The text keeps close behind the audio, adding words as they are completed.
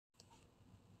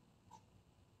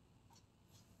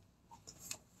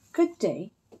Good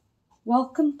day.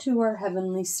 Welcome to our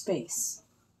heavenly space.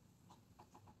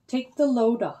 Take the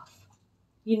load off.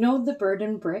 You know the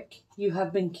burden brick you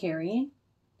have been carrying?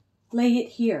 Lay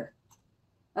it here.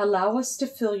 Allow us to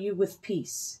fill you with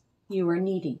peace you are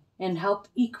needing and help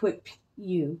equip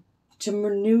you to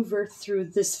maneuver through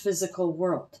this physical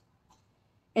world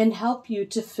and help you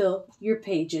to fill your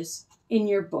pages in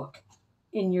your book,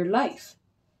 in your life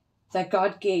that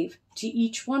God gave to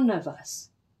each one of us.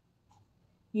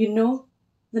 You know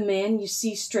the man you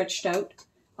see stretched out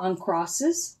on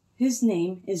crosses? His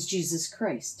name is Jesus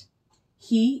Christ.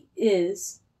 He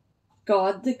is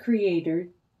God, the creator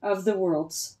of the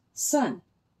world's Son.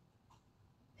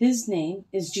 His name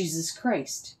is Jesus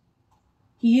Christ.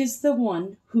 He is the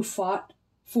one who fought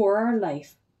for our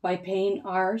life by paying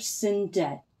our sin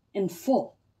debt in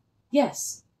full.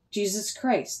 Yes, Jesus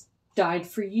Christ died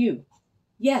for you.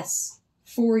 Yes,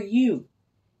 for you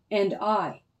and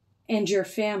I and your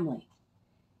family.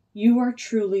 You are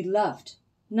truly loved.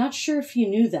 Not sure if you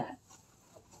knew that.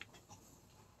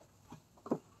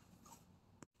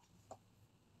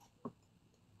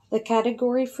 The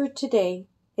category for today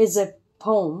is a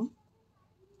poem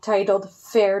titled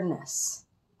Fairness.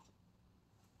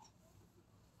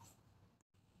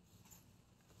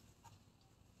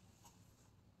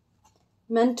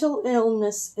 Mental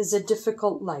illness is a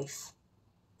difficult life,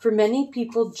 for many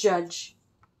people judge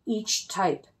each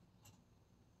type,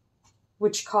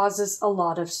 which causes a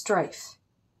lot of strife.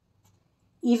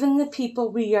 Even the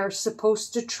people we are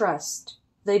supposed to trust,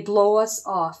 they blow us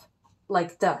off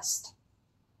like dust.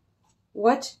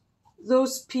 What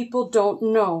those people don't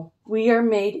know, we are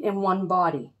made in one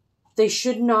body. They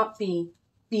should not be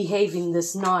behaving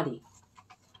this naughty.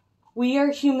 We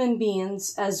are human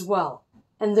beings as well,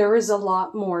 and there is a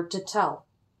lot more to tell.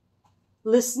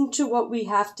 Listen to what we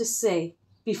have to say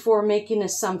before making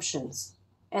assumptions,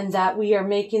 and that we are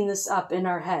making this up in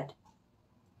our head.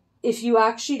 If you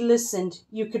actually listened,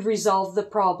 you could resolve the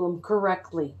problem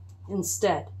correctly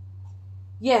instead.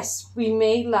 Yes, we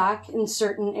may lack in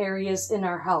certain areas in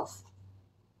our health.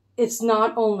 It's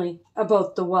not only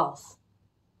about the wealth.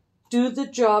 Do the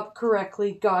job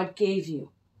correctly God gave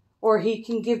you, or He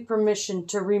can give permission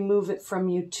to remove it from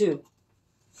you too.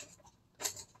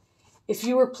 If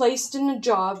you are placed in a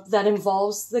job that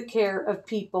involves the care of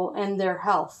people and their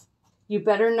health, you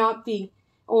better not be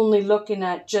only looking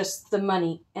at just the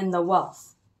money and the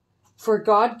wealth. For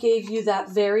God gave you that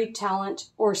very talent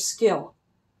or skill.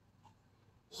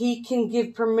 He can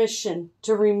give permission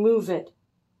to remove it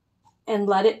and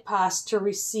let it pass to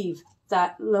receive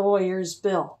that lawyer's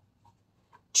bill.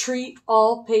 Treat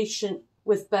all patient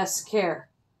with best care.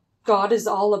 God is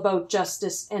all about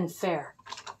justice and fair.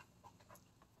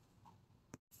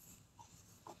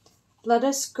 Let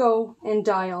us go and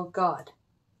dial God.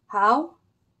 How?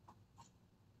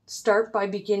 Start by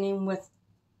beginning with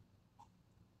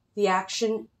the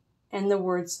action and the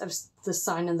words of the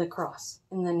sign of the cross.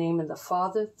 In the name of the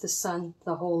Father, the Son,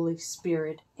 the Holy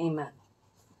Spirit. Amen.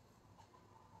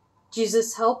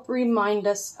 Jesus, help remind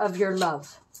us of your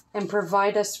love and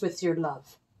provide us with your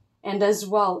love. And as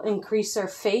well, increase our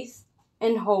faith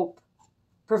and hope.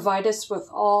 Provide us with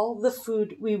all the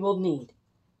food we will need.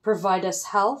 Provide us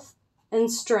health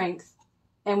and strength.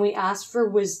 And we ask for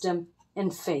wisdom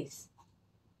and faith.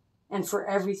 And for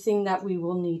everything that we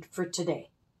will need for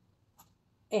today.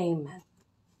 Amen.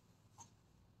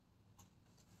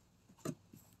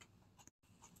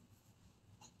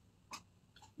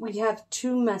 We have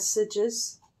two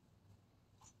messages.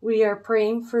 We are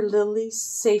praying for Lily's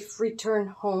safe return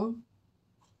home,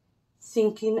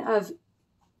 thinking of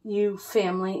you,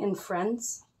 family and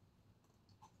friends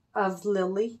of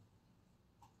Lily.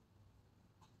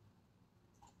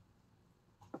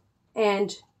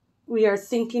 And we are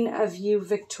thinking of you,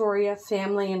 Victoria,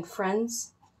 family and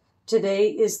friends. Today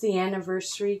is the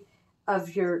anniversary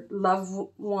of your loved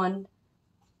one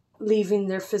leaving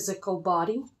their physical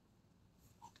body.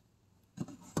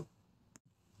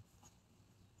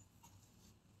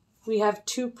 We have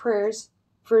two prayers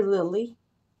for Lily.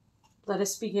 Let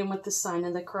us begin with the sign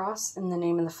of the cross. In the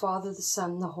name of the Father, the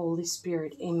Son, the Holy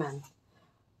Spirit. Amen.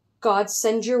 God,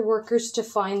 send your workers to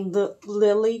find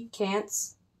Lily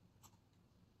Kantz,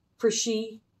 for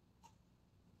she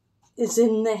is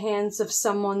in the hands of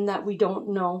someone that we don't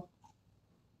know.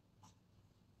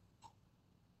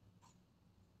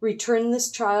 Return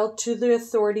this child to the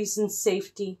authorities in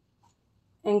safety.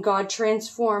 And God,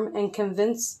 transform and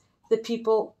convince the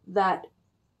people that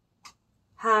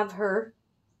have her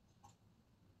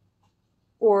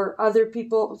or other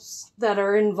people that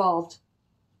are involved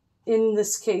in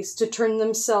this case to turn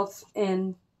themselves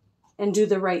in and do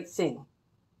the right thing.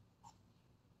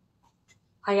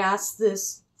 I ask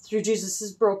this through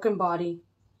Jesus' broken body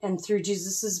and through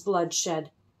Jesus' blood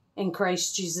shed in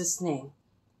Christ Jesus' name.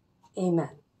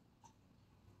 Amen.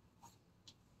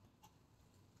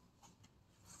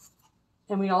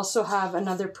 And we also have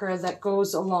another prayer that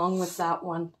goes along with that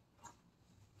one.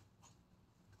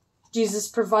 Jesus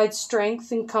provides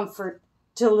strength and comfort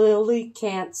to Lily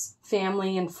Kant's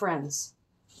family and friends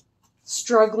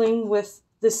struggling with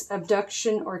this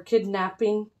abduction or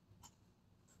kidnapping,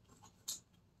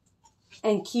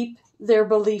 and keep their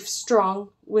belief strong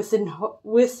with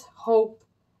hope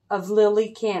of Lily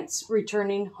Kant's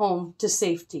returning home to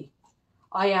safety.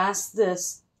 I ask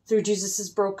this through Jesus'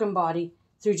 broken body,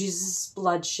 through Jesus'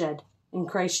 blood shed, in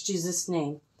Christ Jesus'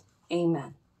 name.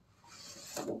 Amen.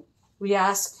 We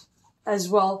ask as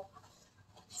well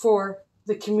for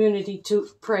the community to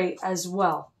pray as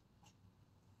well.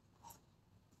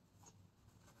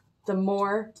 The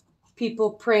more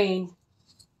people praying,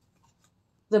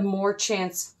 the more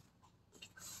chance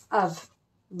of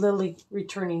Lily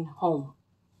returning home.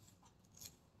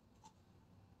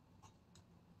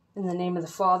 In the name of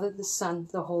the Father, the Son,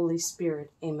 the Holy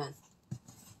Spirit. Amen.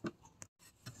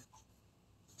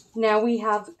 Now we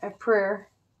have a prayer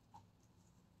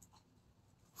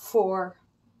for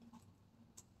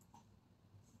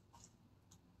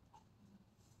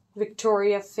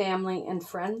Victoria, family, and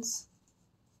friends.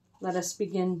 Let us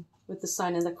begin with the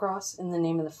sign of the cross. In the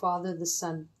name of the Father, the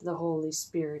Son, the Holy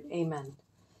Spirit. Amen.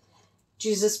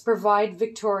 Jesus, provide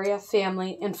Victoria,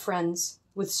 family, and friends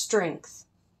with strength,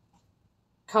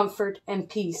 comfort, and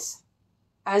peace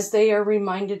as they are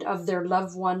reminded of their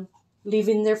loved one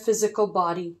leaving their physical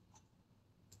body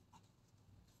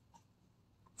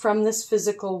from this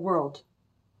physical world.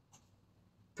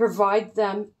 Provide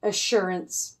them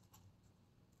assurance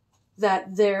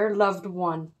that their loved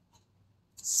one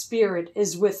spirit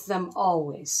is with them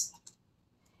always,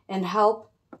 and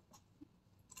help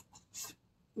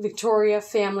Victoria,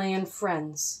 family, and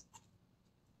friends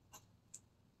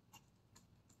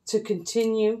to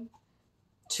continue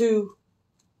to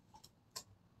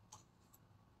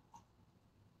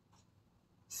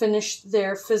finish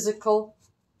their physical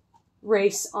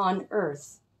race on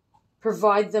earth.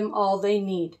 Provide them all they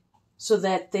need so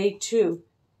that they too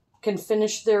can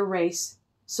finish their race,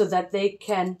 so that they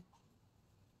can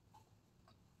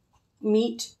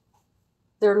meet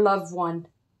their loved one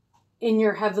in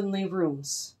your heavenly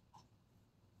rooms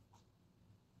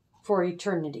for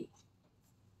eternity.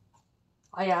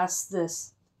 I ask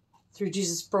this through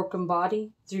Jesus' broken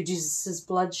body, through Jesus'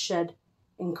 blood shed,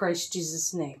 in Christ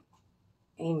Jesus' name.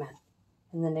 Amen.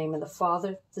 In the name of the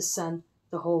Father, the Son,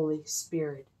 the Holy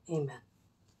Spirit. Amen.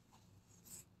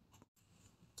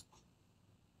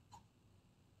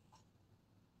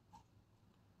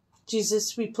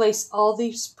 Jesus, we place all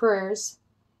these prayers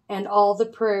and all the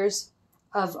prayers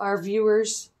of our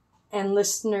viewers and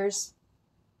listeners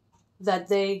that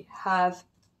they have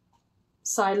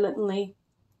silently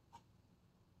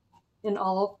in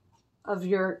all of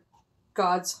your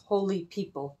God's holy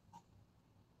people.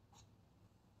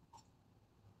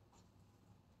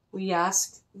 We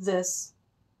ask this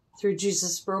through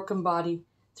Jesus' broken body,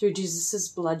 through Jesus'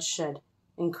 blood shed,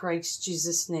 in Christ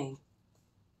Jesus' name.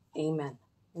 Amen.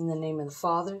 In the name of the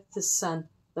Father, the Son,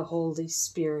 the Holy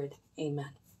Spirit.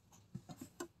 Amen.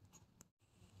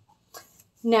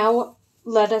 Now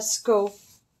let us go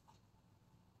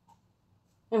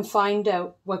and find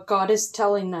out what God is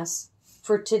telling us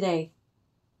for today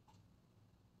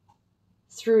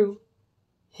through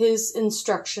His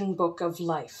instruction book of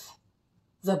life,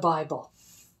 the Bible.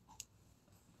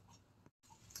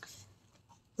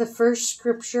 The first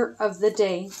scripture of the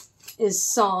day is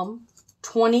Psalm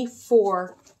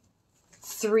 24,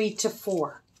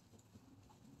 3-4.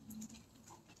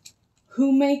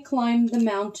 Who may climb the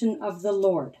mountain of the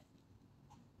Lord?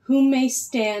 Who may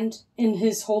stand in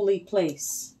his holy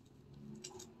place?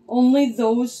 Only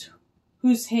those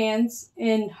whose hands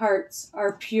and hearts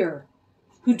are pure,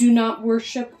 who do not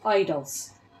worship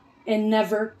idols and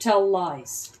never tell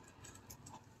lies.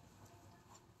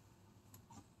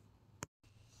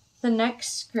 The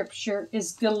next scripture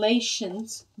is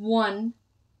Galatians 1,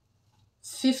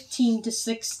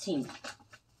 15-16.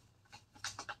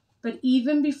 But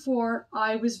even before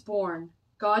I was born,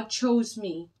 God chose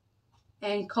me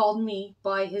and called me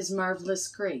by his marvelous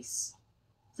grace.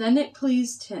 Then it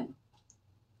pleased him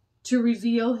to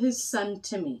reveal his Son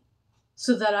to me,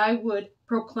 so that I would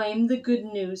proclaim the good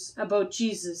news about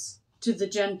Jesus to the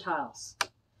Gentiles.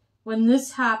 When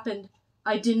this happened,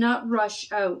 I did not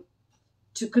rush out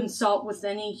to consult with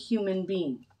any human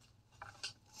being.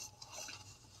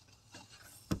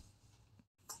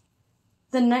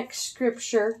 The next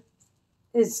scripture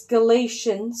is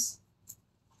Galatians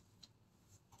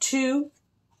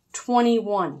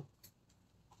 2:21.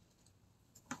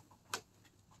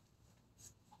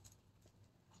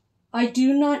 I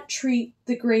do not treat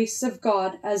the grace of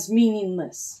God as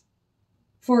meaningless,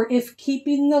 for if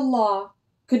keeping the law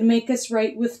could make us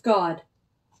right with God,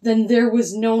 then there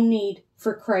was no need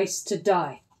for Christ to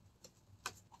die.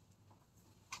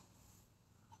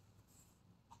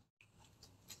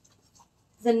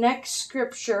 The next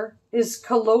scripture is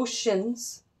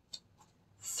Colossians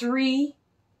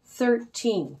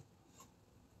 3:13.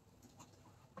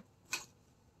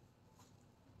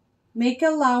 Make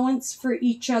allowance for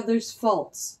each other's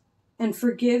faults and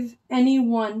forgive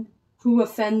anyone who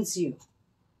offends you.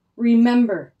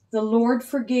 Remember, the Lord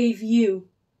forgave you,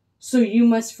 so you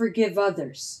must forgive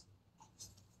others.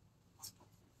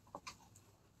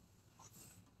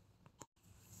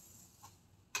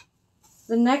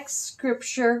 The next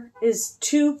scripture is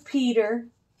 2 Peter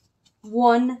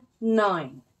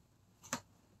 1:9.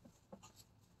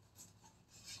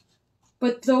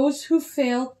 But those who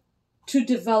fail to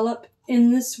develop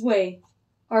in this way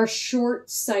are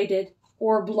short-sighted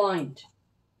or blind,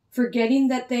 forgetting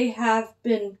that they have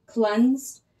been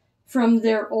cleansed from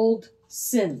their old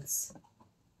sins.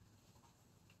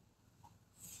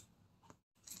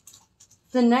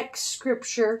 The next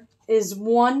scripture is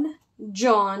 1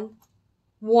 John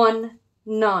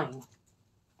 1:9.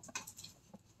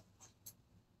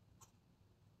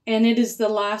 And it is the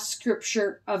last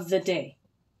scripture of the day.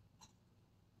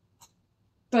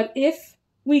 But if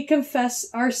we confess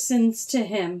our sins to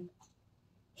him,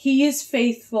 he is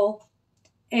faithful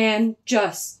and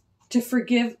just to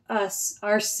forgive us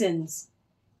our sins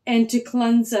and to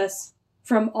cleanse us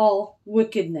from all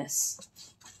wickedness.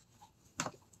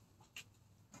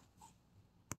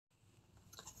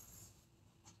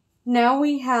 Now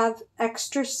we have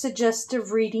extra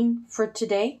suggestive reading for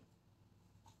today.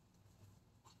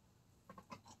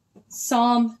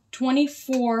 Psalm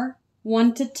 24,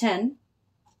 1-10.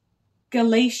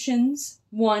 Galatians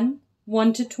 1,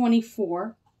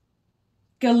 1-24.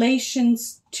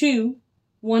 Galatians 2,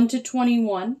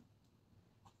 1-21.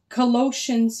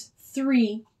 Colossians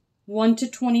 3,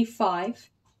 1-25.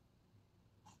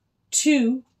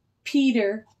 2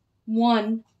 Peter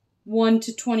 1,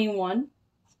 1-21.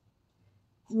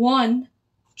 1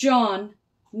 John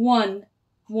 1,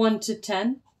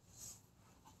 1-10.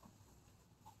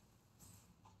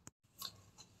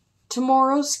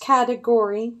 Tomorrow's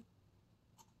category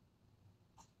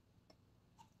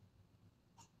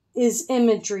is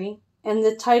imagery, and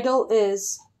the title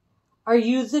is, Are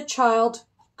You the Child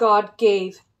God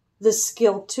Gave the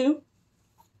Skill to?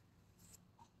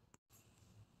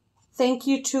 Thank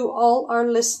you to all our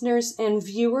listeners and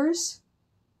viewers.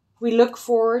 We look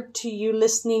forward to you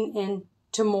listening in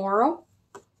tomorrow.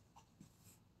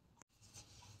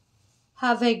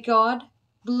 Have a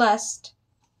God-blessed,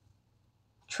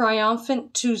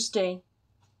 triumphant Tuesday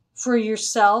for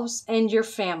yourselves and your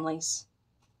families.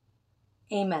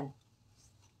 Amen.